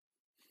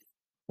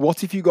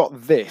What if you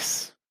got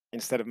this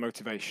instead of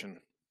motivation?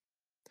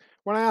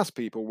 When I ask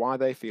people why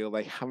they feel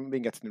they haven't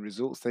been getting the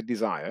results they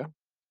desire,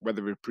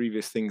 whether with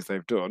previous things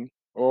they've done,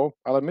 or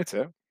I'll admit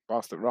it,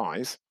 whilst at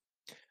Rise,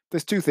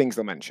 there's two things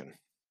they'll mention: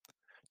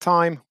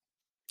 time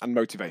and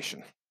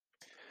motivation.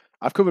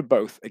 I've covered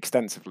both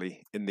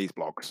extensively in these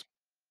blogs,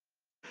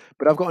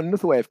 but I've got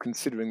another way of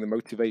considering the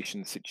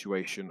motivation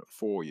situation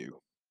for you.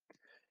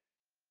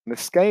 On a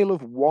scale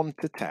of 1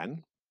 to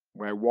 10,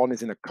 where 1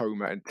 is in a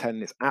coma and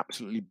 10 is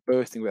absolutely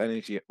bursting with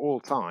energy at all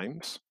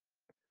times,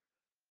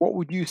 what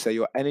would you say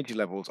your energy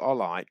levels are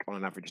like on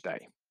an average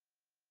day?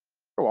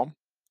 Go on,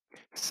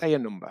 say a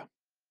number,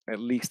 at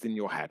least in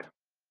your head.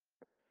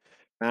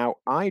 Now,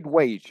 I'd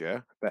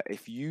wager that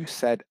if you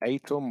said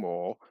 8 or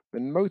more,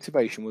 then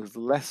motivation was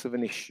less of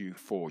an issue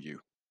for you.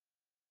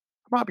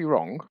 I might be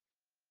wrong,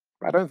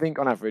 but I don't think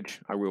on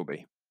average I will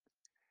be.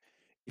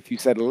 If you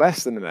said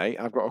less than an 8,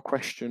 I've got a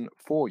question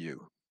for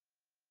you.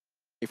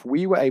 If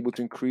we were able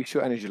to increase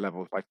your energy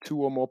levels by 2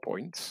 or more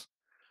points,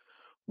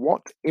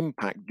 what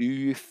impact do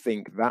you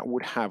think that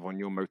would have on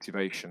your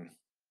motivation?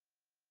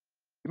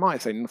 You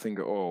might say nothing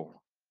at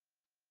all.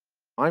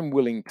 I'm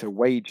willing to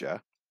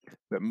wager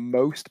that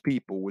most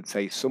people would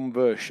say some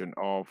version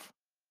of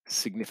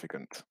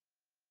significant.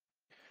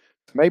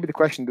 So maybe the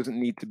question doesn't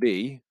need to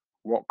be,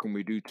 what can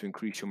we do to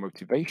increase your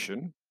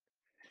motivation?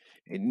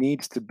 It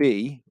needs to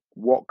be,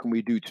 what can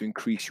we do to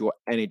increase your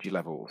energy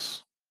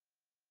levels?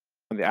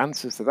 And the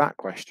answers to that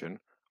question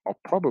are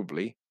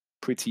probably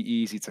pretty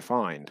easy to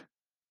find.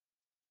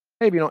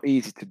 Maybe not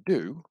easy to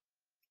do,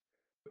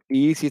 but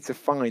easier to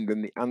find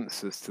than the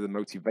answers to the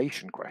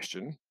motivation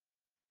question.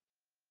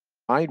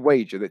 I'd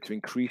wager that to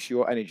increase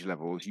your energy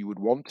levels, you would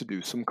want to do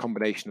some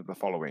combination of the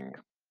following: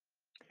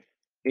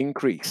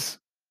 increase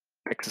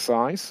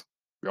exercise.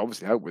 We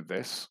obviously help with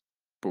this,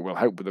 but we'll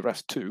help with the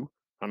rest too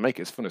and make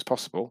it as fun as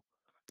possible.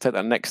 Take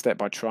that next step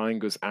by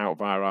trying us out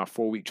via our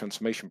 4-week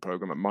transformation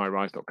program at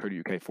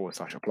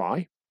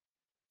myrise.co.uk/apply.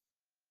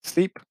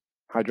 Sleep,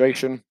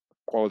 hydration,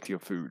 quality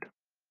of food.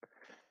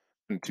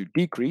 And to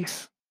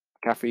decrease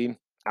caffeine,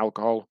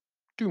 alcohol,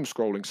 doom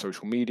scrolling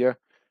social media,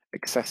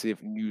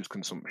 excessive news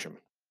consumption.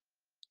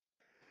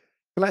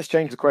 So let's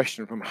change the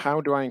question from how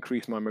do I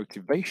increase my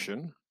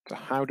motivation to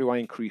how do I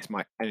increase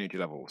my energy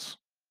levels?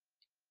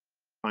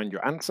 Find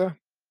your answer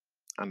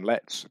and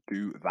let's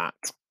do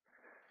that.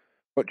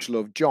 Much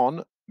love,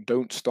 John.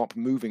 Don't stop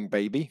moving,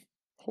 baby.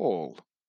 Hall.